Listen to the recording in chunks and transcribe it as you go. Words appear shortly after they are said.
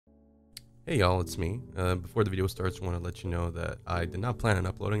Hey y'all, it's me. Before the video starts, I want to let you know that I did not plan on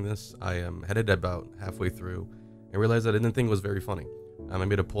uploading this. I am headed about halfway through and realized that I didn't think it was very funny. I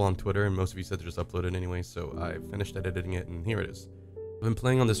made a poll on Twitter and most of you said to just upload it anyway, so I finished editing it and here it is. I've been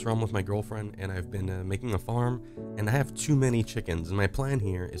playing on this realm with my girlfriend and I've been making a farm and I have too many chickens, and my plan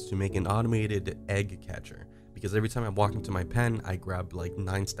here is to make an automated egg catcher because every time I walk into my pen I grab like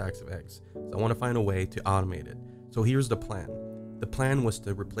 9 stacks of eggs. So I want to find a way to automate it. So here's the plan. The plan was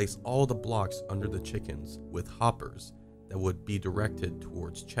to replace all the blocks under the chickens with hoppers that would be directed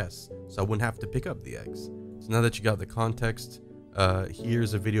towards chests, so I wouldn't have to pick up the eggs. So now that you got the context,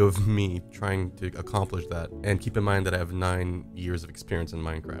 here's a video of me trying to accomplish that, and keep in mind that I have 9 years of experience in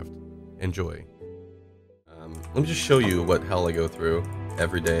Minecraft. Enjoy. Let me just show you what hell I go through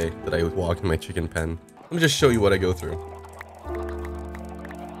every day that I walk in my chicken pen. Let me just show you what I go through.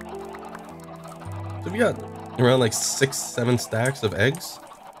 So we got around like 6-7 stacks of eggs.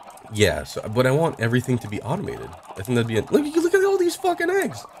 Yeah, so but I want everything to be automated. I think that'd be look at all these fucking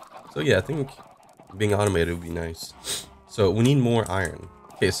eggs. So yeah, I think being automated would be nice. So we need more iron.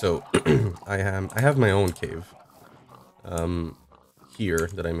 Okay, so I have my own cave here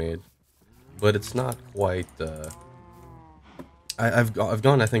that I made, but it's not quite I've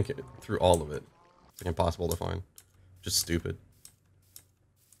gone I think through all of it. It's like impossible to find. Just stupid.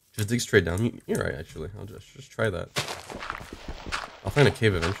 Just dig straight down. You're right, actually. I'll just try that. I'll find a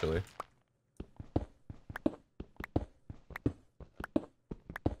cave eventually.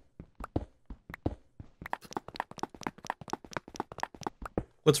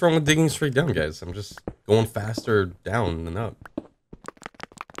 What's wrong with digging straight down, guys? I'm just going faster down than up.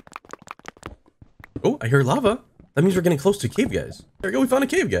 Oh, I hear lava. That means we're getting close to a cave, guys. There we go. We found a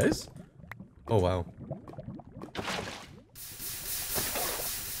cave, guys. Oh, wow.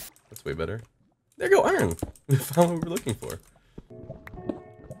 That's way better. There you go, iron. We found what we were looking for.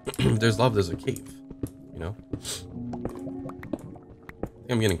 There's lava, there's a cave, you know? I think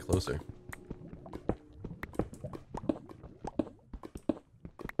I'm getting closer.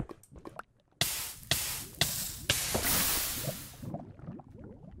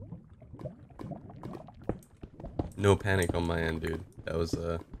 No panic on my end, dude. That was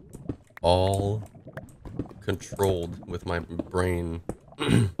all controlled with my brain.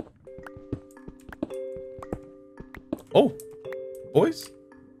 Oh, boys,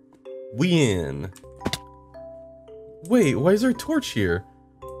 we in. Wait, why is there a torch here?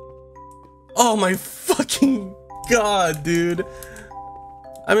 Oh my fucking god, dude.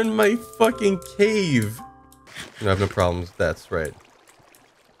 I'm in my fucking cave. You know, I have no problems. That's right.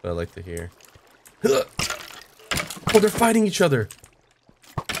 What I like to hear. Oh, they're fighting each other.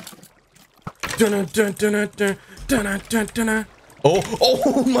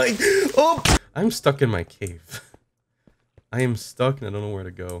 Oh my. Oh, I'm stuck in my cave. I am stuck and I don't know where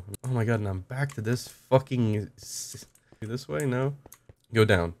to go. Oh my god, and I'm back to this fucking... This way? No? Go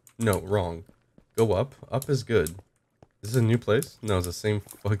down. No, wrong. Go up. Up is good. Is this a new place? No, it's the same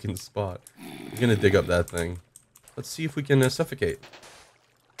fucking spot. I'm gonna dig up that thing. Let's see if we can suffocate.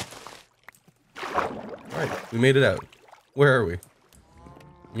 Alright, we made it out. Where are we?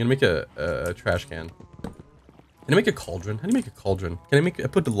 I'm gonna make a trash can. Can I make a cauldron? How do you make a cauldron? Can I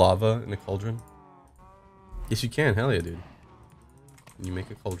put the lava in a cauldron? Yes, you can. Hell yeah, dude. You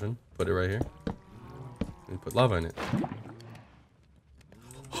make a cauldron, put it right here, and put lava in it.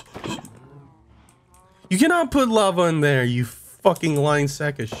 You cannot put lava in there, you fucking lying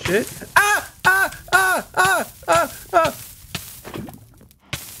sack of shit. Ah! Ah! Ah! Ah! Ah! Ah!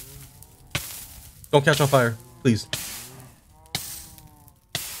 Don't catch on fire, please.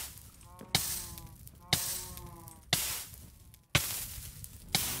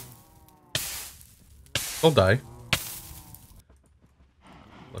 Don't die.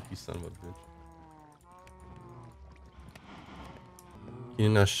 Lucky son of a bitch. Can you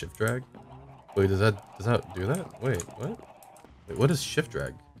not shift drag? Wait, does that do that? Wait, what? Wait, what does shift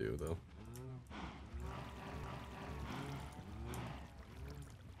drag do though?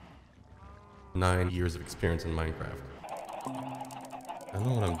 Nine years of experience in Minecraft. I don't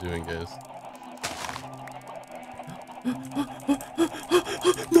know what I'm doing, guys.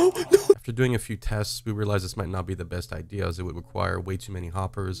 No. After doing a few tests, we realized this might not be the best idea as it would require way too many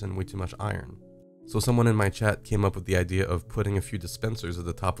hoppers and way too much iron. So someone in my chat came up with the idea of putting a few dispensers at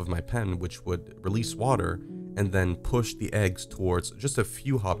the top of my pen, which would release water and then push the eggs towards just a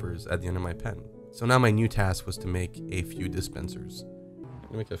few hoppers at the end of my pen. So now my new task was to make a few dispensers.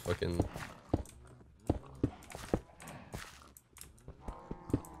 Let me make a fucking...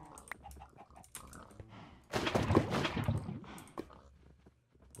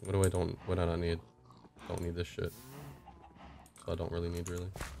 What do I not need? Don't need this shit. So I don't really need, really.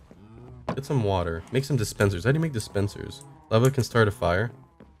 Get some water. Make some dispensers. How do you make dispensers? Lava can start a fire.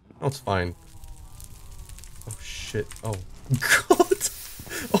 Oh, it's fine. Oh, shit. Oh, God.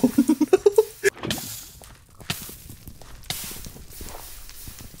 Oh, no.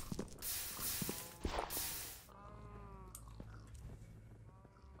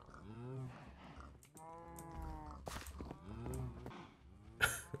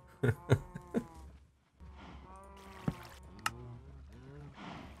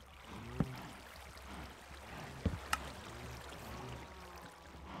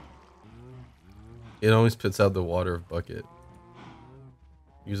 It always spits out the water of bucket.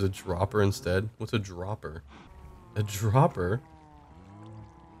 Use a dropper instead. What's a dropper? A dropper?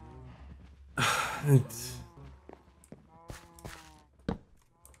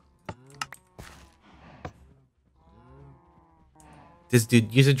 This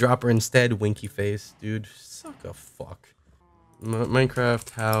dude, use a dropper instead, winky face. Dude, suck a fuck.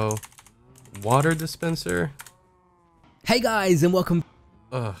 Minecraft, how? Water dispenser? Hey guys, and welcome.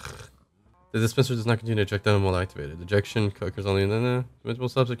 Ugh. The dispenser does not continue to eject them while activated. Ejection cookers only. Multiple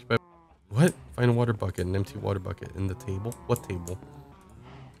subs occupied. What? Find a water bucket, an empty water bucket in the table. What table?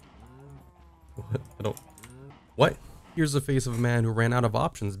 What? I don't. What? Here's the face of a man who ran out of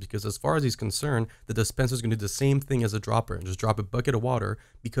options because, as far as he's concerned, the dispenser is going to do the same thing as a dropper and just drop a bucket of water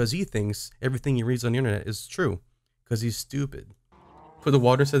because he thinks everything he reads on the internet is true. Because he's stupid. Put the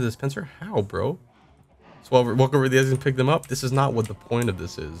water inside the dispenser? How, bro? So I'll walk over the edge and pick them up? This is not what the point of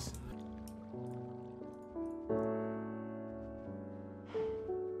this is.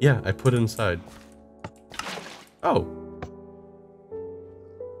 Yeah, I put it inside. Oh.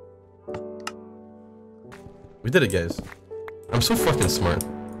 We did it, guys. I'm so fucking smart.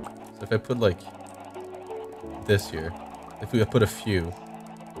 So if I put like this here, if I put a few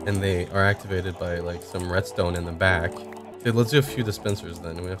and they are activated by like some redstone in the back. Okay, let's do a few dispensers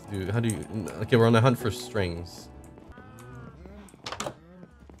then. We have to do, how do you, okay, we're on the hunt for strings.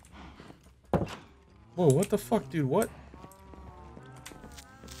 Whoa, what the fuck, dude, what?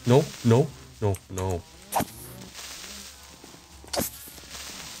 No, no, no, no.